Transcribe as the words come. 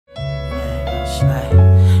like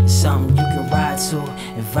it's something you can ride to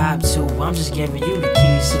and vibe to. I'm just giving you the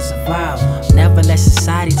keys to survive. Never let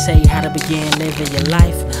society tell you how to begin living your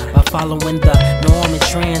life by following the norm and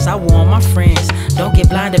trends. I warn my friends, don't get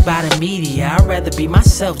blinded by the media. I'd rather be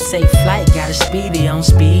myself, take flight, got a speedy on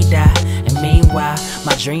speed dial. And meanwhile,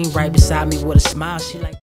 my dream right beside me with a smile. She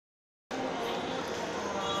like.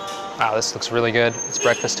 Wow, this looks really good. It's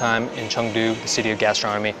breakfast time in Chengdu, the city of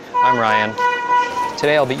gastronomy. I'm Ryan.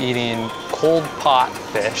 Today I'll be eating cold pot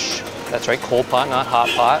fish. That's right, cold pot, not hot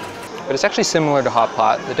pot. But it's actually similar to hot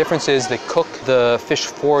pot. The difference is they cook the fish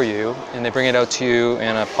for you and they bring it out to you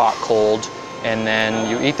in a pot cold, and then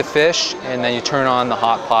you eat the fish and then you turn on the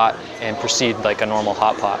hot pot and proceed like a normal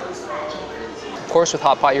hot pot. Of course, with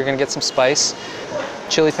hot pot you're gonna get some spice.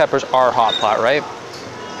 Chili peppers are hot pot, right?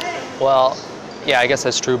 Well, yeah, I guess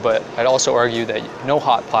that's true, but I'd also argue that no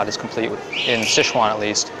hot pot is complete, in Sichuan at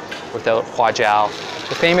least, without jiao.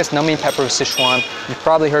 The famous numbing pepper of Sichuan, you've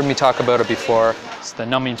probably heard me talk about it before. It's the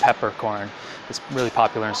numbing peppercorn. It's really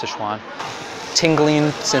popular in Sichuan. Tingling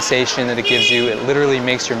sensation that it gives you, it literally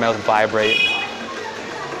makes your mouth vibrate.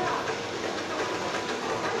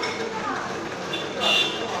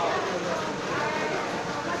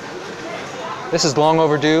 This is long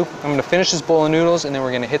overdue. I'm going to finish this bowl of noodles and then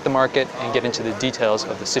we're going to hit the market and get into the details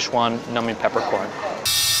of the Sichuan numbing peppercorn.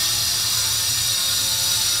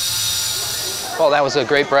 Well, that was a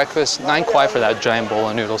great breakfast. 9 kwai for that giant bowl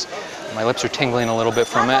of noodles. My lips are tingling a little bit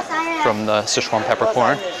from it, from the Sichuan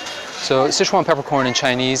peppercorn. So Sichuan peppercorn in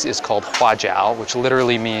Chinese is called jiao, which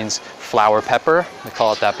literally means flower pepper. They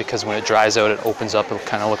call it that because when it dries out, it opens up, it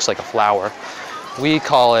kind of looks like a flower. We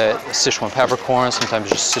call it Sichuan peppercorn, sometimes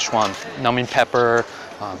just Sichuan numbing pepper,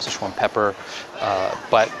 Sichuan pepper.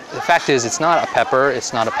 But the fact is, it's not a pepper,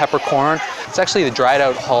 it's not a peppercorn. It's actually the dried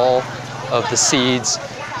out hull of the seeds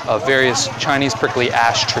of various Chinese prickly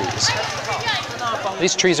ash trees.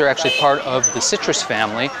 These trees are actually part of the citrus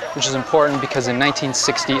family, which is important because in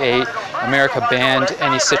 1968, America banned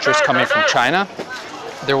any citrus coming from China.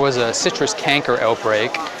 There was a citrus canker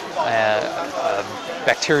outbreak,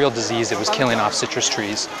 bacterial disease that was killing off citrus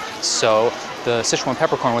trees. So the Sichuan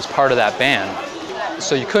peppercorn was part of that ban.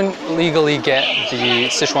 So you couldn't legally get the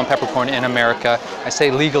Sichuan peppercorn in America. I say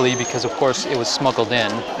legally because of course it was smuggled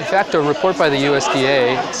in. In fact, a report by the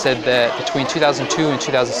USDA said that between 2002 and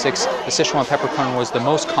 2006, the Sichuan peppercorn was the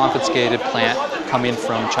most confiscated plant coming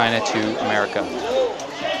from China to America.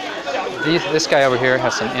 This guy over here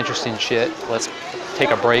has some interesting shit. Let's take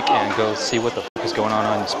a break and go see what the fuck is going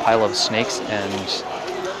on this pile of snakes and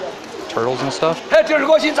turtles and stuff. 第二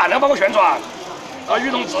个新站长帮我宣传，女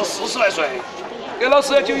同志40来岁，给老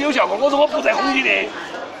师就有效果。我说我不在红旗的，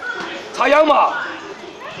插秧嘛。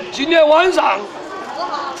今天晚上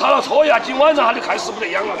查了错呀，今晚上他就开始不得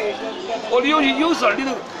秧了的。我有时候里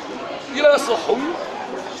头，你那个是烘，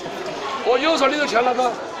我有时候里头像那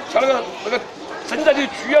个正在的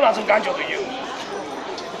猪啊那种感觉都有。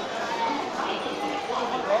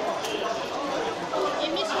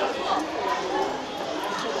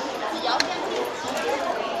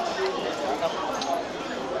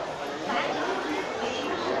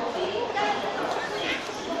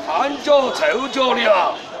 汗脚臭脚的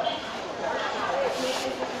啊，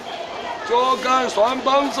脚杆双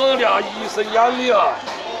帮着的啊，一身痒的啊。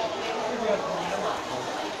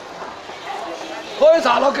喝一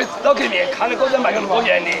茶老革命，看那个人卖个那么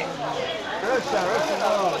严的。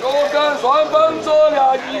脚杆双帮着的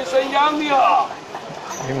啊，一身痒的啊。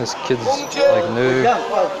Even this kid's like nude.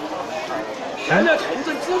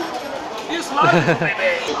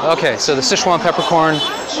 Okay, so the Sichuan peppercorn,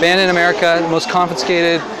 banned in America, the most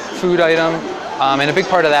confiscated food item, and a big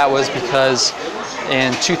part of that was because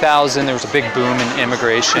in 2000 there was a big boom in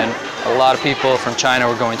immigration. A lot of people from China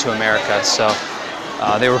were going to America, so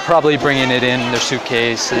they were probably bringing it in their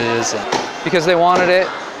suitcases because they wanted it,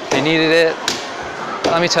 they needed it.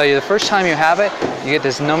 Let me tell you, the first time you have it, you get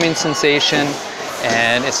this numbing sensation,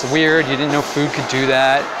 and it's weird. You didn't know food could do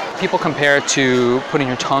that. People compare it to putting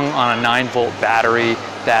your tongue on a 9-volt battery,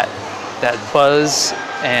 that buzz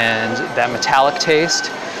and that metallic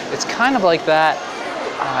taste. It's kind of like that.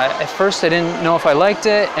 At first I didn't know if I liked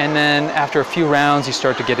it, and then after a few rounds you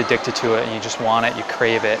start to get addicted to it and you just want it, you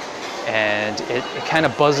crave it, and it kind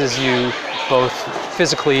of buzzes you both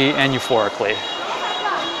physically and euphorically.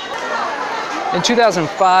 In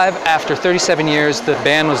 2005, after 37 years, the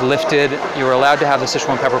ban was lifted. You were allowed to have the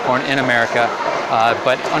Sichuan peppercorn in America,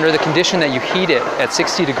 but under the condition that you heat it at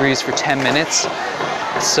 60 degrees for 10 minutes.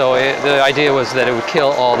 So the idea was that it would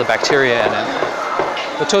kill all the bacteria in it.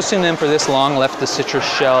 But toasting them for this long left the citrus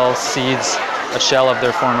shell seeds a shell of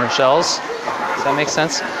their former shells. Does that make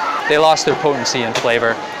sense? They lost their potency and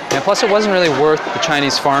flavor. And plus, it wasn't really worth the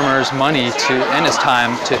Chinese farmer's money and his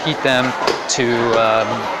time to heat them,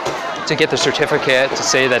 to get the certificate to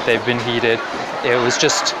say that they've been heated. It was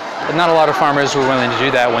just, not a lot of farmers were willing to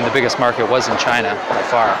do that when the biggest market was in China by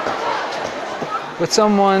far. But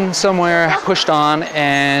someone somewhere pushed on,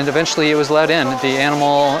 and eventually it was let in. The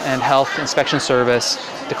Animal and Health Inspection Service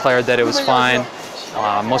declared that it was fine.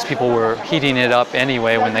 Most people were heating it up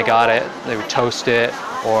anyway when they got it. They would toast it,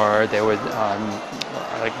 or they would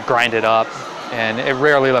like grind it up, and it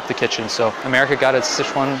rarely left the kitchen. So America got its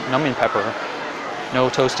Sichuan numbing pepper. No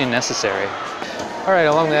toasting necessary. All right,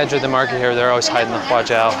 along the edge of the market here, they're always hiding the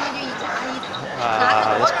huajiao.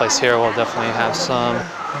 This place here will definitely have some.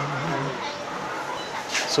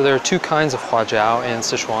 So there are two kinds of huajiao in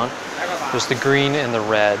Sichuan. There's the green and the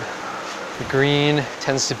red. The green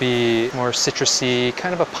tends to be more citrusy,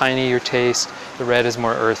 kind of a piney taste. The red is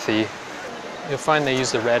more earthy. You'll find they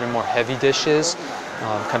use the red in more heavy dishes,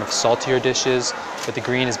 kind of saltier dishes, but the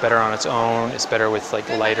green is better on its own. It's better with like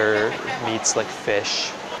lighter meats like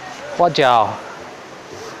fish. Huajiao.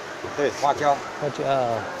 Hey, huajiao.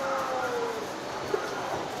 Huajiao.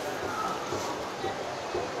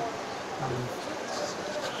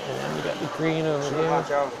 And then you got the green over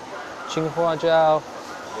here. Qing huajiao.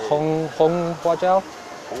 Hong huajiao. 红花椒，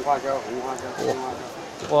红花椒，红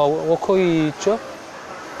花椒。我可以吃。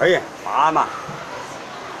可以，麻嘛。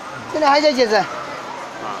现在还在节制。啊，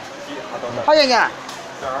好多的。好钱钱？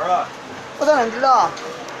这儿了。我当然知道。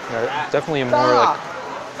 Definitely a more like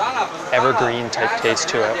evergreen type taste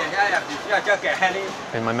to it.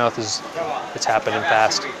 And my mouth it's happening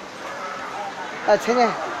fast. 陈年。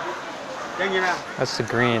 That's the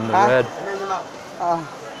green, the red.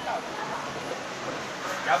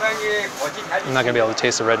 I'm not gonna be able to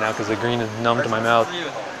taste the red now because the green is numb to my mouth.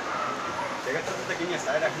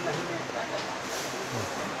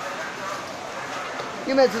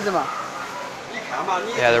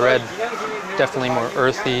 Yeah, the red definitely more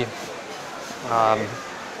earthy.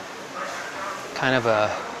 Kind of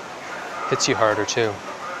hits you harder too.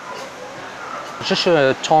 这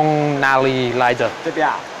是从哪里来的？这边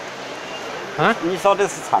啊？啊？你说的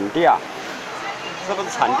是产地啊？是不是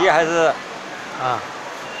产地还是？啊。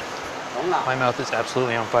 My mouth is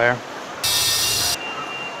absolutely on fire.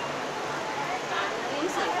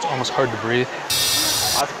 It's almost hard to breathe.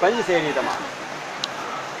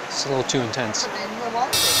 It's a little too intense.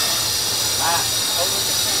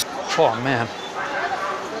 Oh man.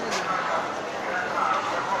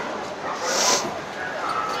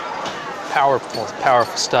 Powerful,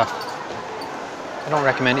 powerful stuff. I don't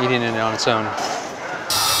recommend eating it on its own.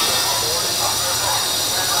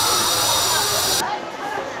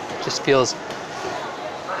 Just feels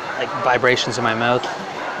like vibrations in my mouth.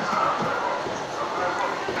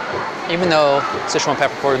 Even though Sichuan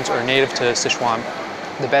peppercorns are native to Sichuan,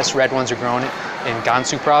 the best red ones are grown in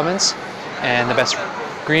Gansu province, and the best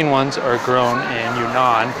green ones are grown in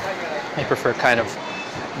Yunnan. They prefer kind of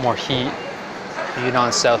more heat.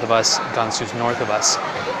 Yunnan's south of us, Gansu's north of us.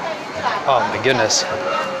 Oh my goodness.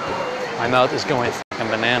 My mouth is going fucking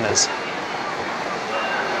bananas.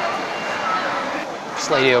 This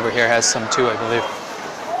lady over here has some too, I believe.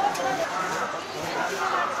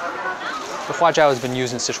 The huajiao has been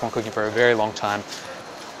used in Sichuan cooking for a very long time.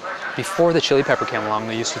 Before the chili pepper came along,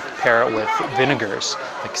 they used to pair it with vinegars,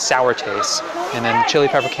 like sour taste. And then the chili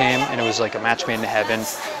pepper came, and it was like a match made in heaven.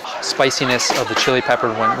 Spiciness of the chili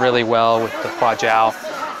pepper went really well with the huajiao.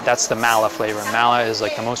 That's the mala flavor. Mala is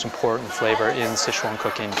like the most important flavor in Sichuan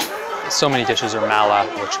cooking. So many dishes are mala,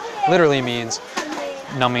 which literally means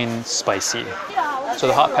numbing spicy. So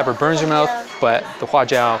the hot pepper burns your mouth, but the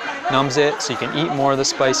huajiao numbs it, so you can eat more of the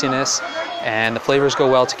spiciness, and the flavors go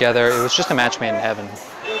well together. It was just a match made in heaven.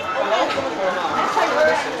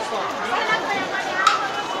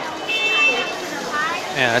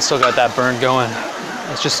 And I still got that burn going.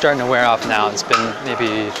 It's just starting to wear off now. It's been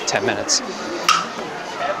maybe 10 minutes.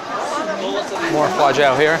 More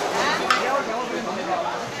huajiao here.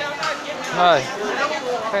 Hi.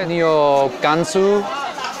 你有Gansu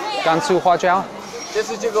花椒？这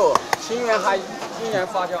是这个青源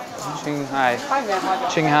花椒。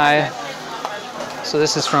Qinghai. So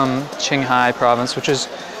this is from Qinghai province, which is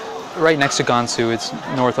right next to Gansu. It's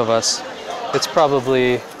north of us. It's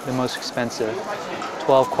probably the most expensive.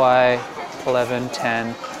 12 kwai, 11,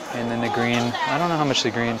 10, and then the green. I don't know how much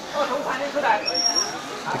the green.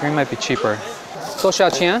 The green might be cheaper. 多少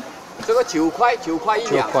钱？这个9块一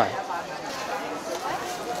两。9块。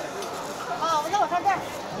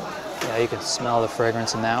Yeah, you can smell the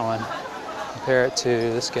fragrance in that one. Compare it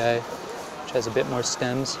to this guy, which has a bit more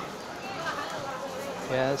stems.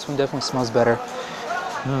 Yeah, this one definitely smells better.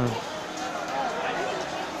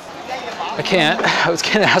 I can't. I was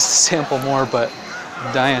getting asked to sample more, but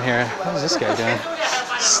I'm dying here. What is this guy doing?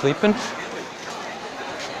 Sleeping?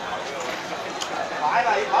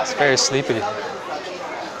 It's very sleepy.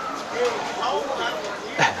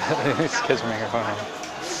 These kids are making fun of him.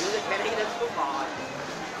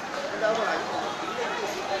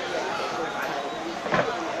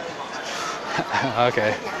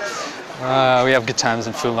 Okay. We have good times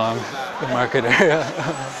in Fulong, the market area.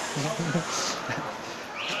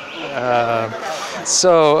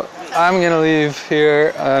 So I'm gonna leave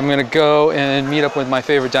here. I'm gonna go and meet up with my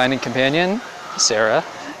favorite dining companion, Sarah,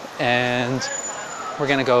 and we're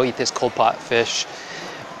gonna go eat this cold pot fish.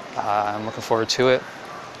 I'm looking forward to it.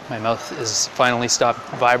 My mouth is finally stopped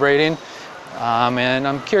vibrating, and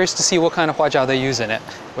I'm curious to see what kind of hua jiao they use in it,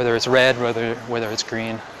 whether it's red, whether it's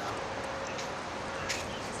green.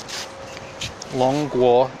 Long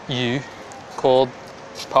guo yu, cold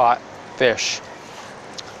pot fish.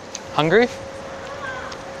 Hungry?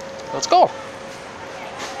 Let's go.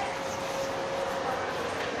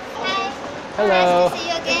 Hi. Hello. Nice to see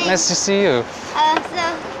you again. Nice to see you.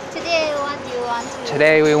 So today what do you want to?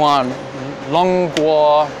 Today we want long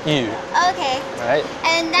guo yu, Okay. right?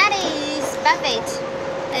 And that is buffet.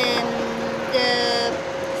 The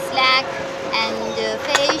slack and the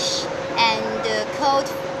fish and the cold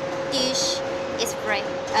dish is free.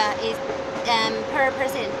 Is per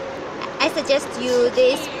person. I suggest you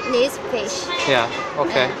this fish. Yeah,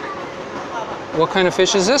 okay. What kind of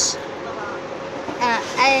fish is this?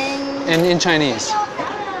 And In Chinese?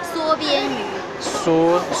 缩边鱼。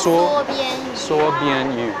缩边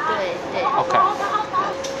鱼. 对对。 Okay.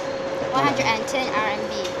 110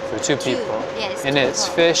 RMB. For two people. Yes. And two it's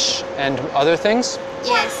people. fish and other things?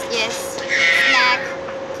 Yes, yes. Snack,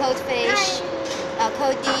 cold fish,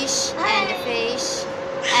 cold dish, and fish,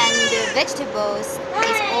 and the vegetables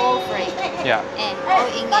is all free. Yeah. And all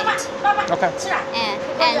in it. Okay.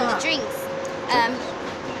 And the drinks,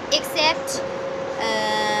 except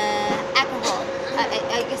alcohol,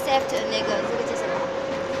 except 那个这个叫什么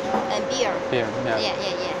？beer. Beer, yeah. Yeah,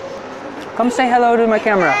 yeah, yeah. Come say hello to my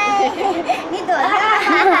camera. 你躲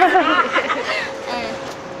他。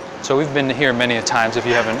So we've been here many a times if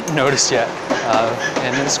you haven't noticed yet.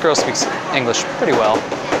 And this girl speaks English pretty well.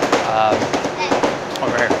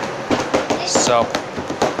 Over here. So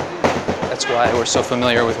that's why we're so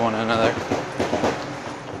familiar with one another.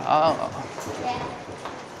 Oh. Yeah.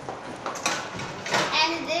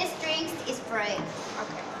 And this drinks is free.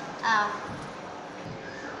 Okay.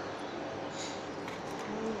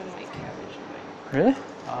 Really?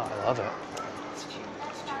 Oh, I love it.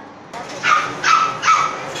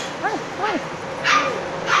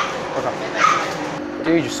 Okay.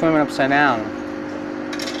 Dude, you're swimming upside down.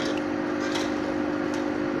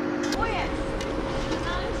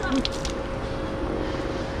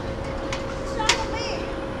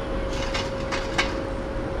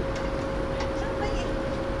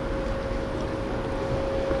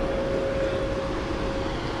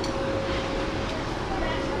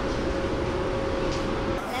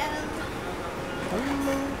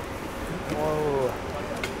 Whoa.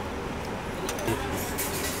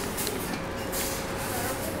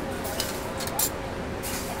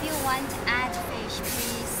 If you want to add fish,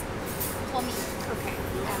 please call me. Okay.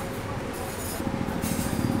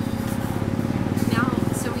 Now,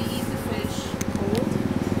 so we eat the fish cold.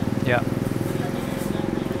 Yeah.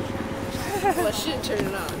 Well, I should turn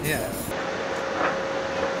it on. Yeah.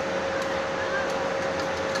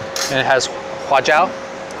 And it has hua jiao?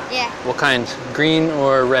 Yeah. What kind? Green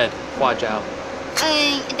or red hua jiao?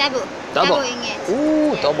 Double. Double. Double in it.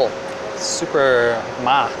 Ooh, Yeah. double. Super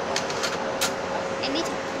ma. And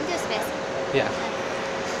little spicy. Yeah.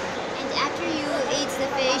 And after you eat the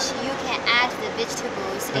fish, you can add the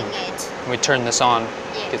vegetables in it. We turn this on,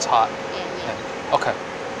 Yeah. it gets hot. Yeah, yeah. Yeah. Okay.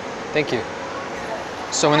 Thank you.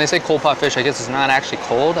 So when they say cold pot fish, I guess it's not actually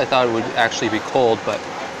cold. I thought it would actually be cold, but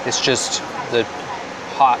it's just the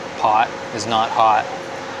hot pot is not hot.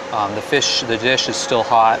 The dish is still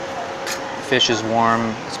hot. The fish is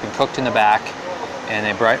warm. It's been cooked in the back, and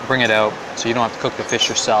they bring it out, so you don't have to cook the fish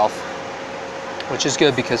yourself, which is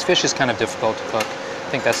good because fish is kind of difficult to cook. I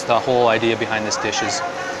think that's the whole idea behind this dish is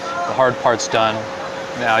the hard part's done.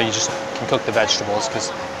 Now you just can cook the vegetables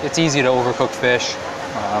because it's easy to overcook fish.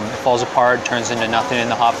 It falls apart, turns into nothing in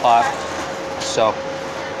the hot pot. So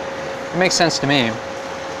it makes sense to me.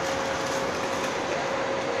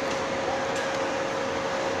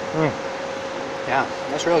 Yeah,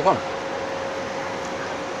 that's really good.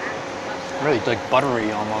 Really like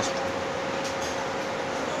buttery almost. It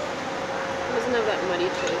doesn't have that muddy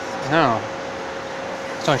taste. No.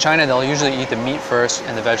 So in China, they'll usually eat the meat first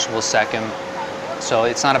and the vegetables second. So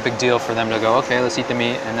it's not a big deal for them to go, okay, let's eat the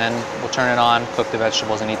meat, and then we'll turn it on, cook the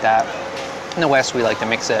vegetables, and eat that. In the West, we like to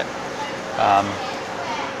mix it.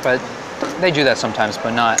 But they do that sometimes,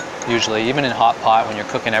 but not usually. Even in hot pot, when you're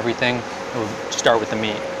cooking everything, we'll start with the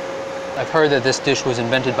meat. I've heard that this dish was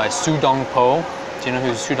invented by Su Dongpo. Do you know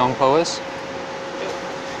who Su Dongpo is?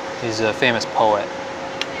 He's a famous poet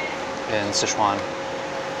in Sichuan.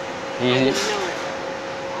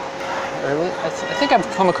 I think I've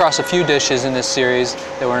come across a few dishes in this series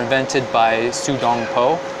that were invented by Su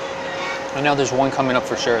Dongpo. I know there's one coming up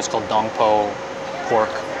for sure. It's called Dongpo pork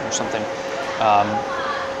or something. How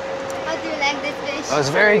do you like this fish? Oh, it's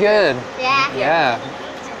very good. Yeah? Yeah.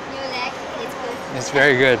 You like it's good? It's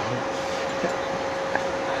very good.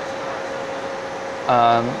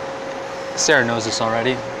 Sarah knows this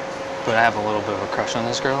already, but I have a little bit of a crush on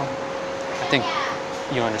this girl. I think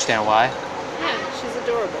you understand why. Yeah, she's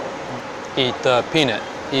adorable. Eat the peanut.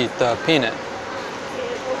 Eat the peanut. Can't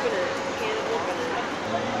open it. Can't open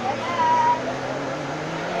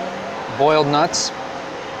it. Boiled nuts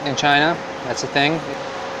in China, that's a thing.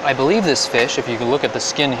 I believe this fish, if you can look at the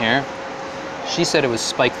skin here, she said it was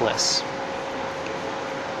spikeless.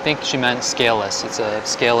 I think she meant scaleless. It's a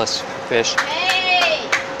scaleless fish.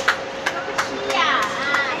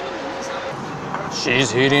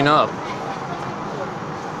 She's heating up.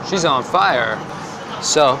 She's on fire.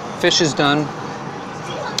 So, fish is done.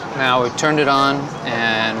 Now we've turned it on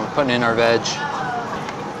and we're putting in our veg.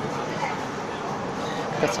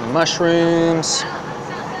 Got some mushrooms.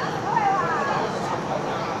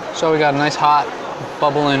 So we got a nice hot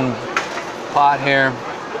bubbling pot here.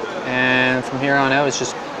 And from here on out, it's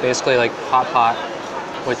just basically like hot pot,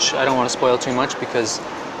 which I don't want to spoil too much because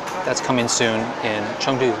that's coming soon in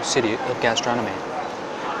Chengdu, city of gastronomy.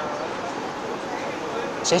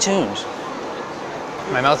 Stay tuned.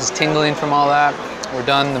 My mouth is tingling from all that. We're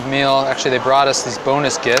done the meal. Actually, they brought us these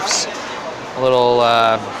bonus gifts. A little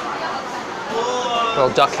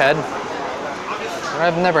duck head.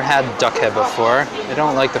 I've never had duck head before. I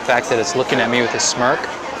don't like the fact that it's looking at me with a smirk,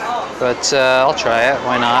 but I'll try it.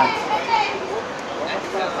 Why not?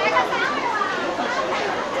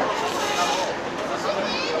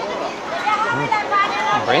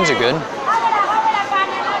 The brains are good.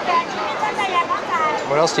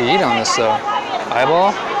 What else do you eat on this though?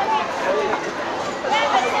 Eyeball?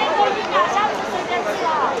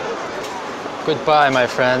 Goodbye, my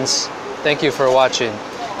friends. Thank you for watching.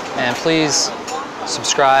 And please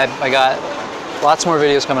subscribe. I got lots more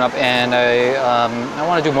videos coming up, and I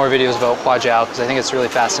want to do more videos about jiao because I think it's really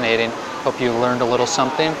fascinating. Hope you learned a little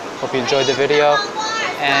something. Hope you enjoyed the video.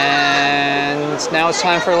 And now it's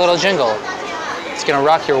time for a little jingle. It's gonna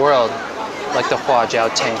rock your world like the jiao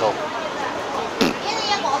tingle.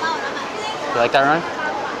 You like that, Ryan?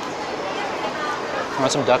 You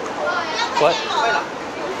want some duck foot?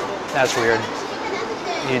 That's weird.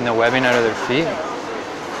 Eating the webbing out of their feet.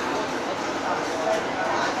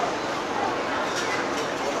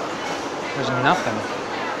 There's nothing.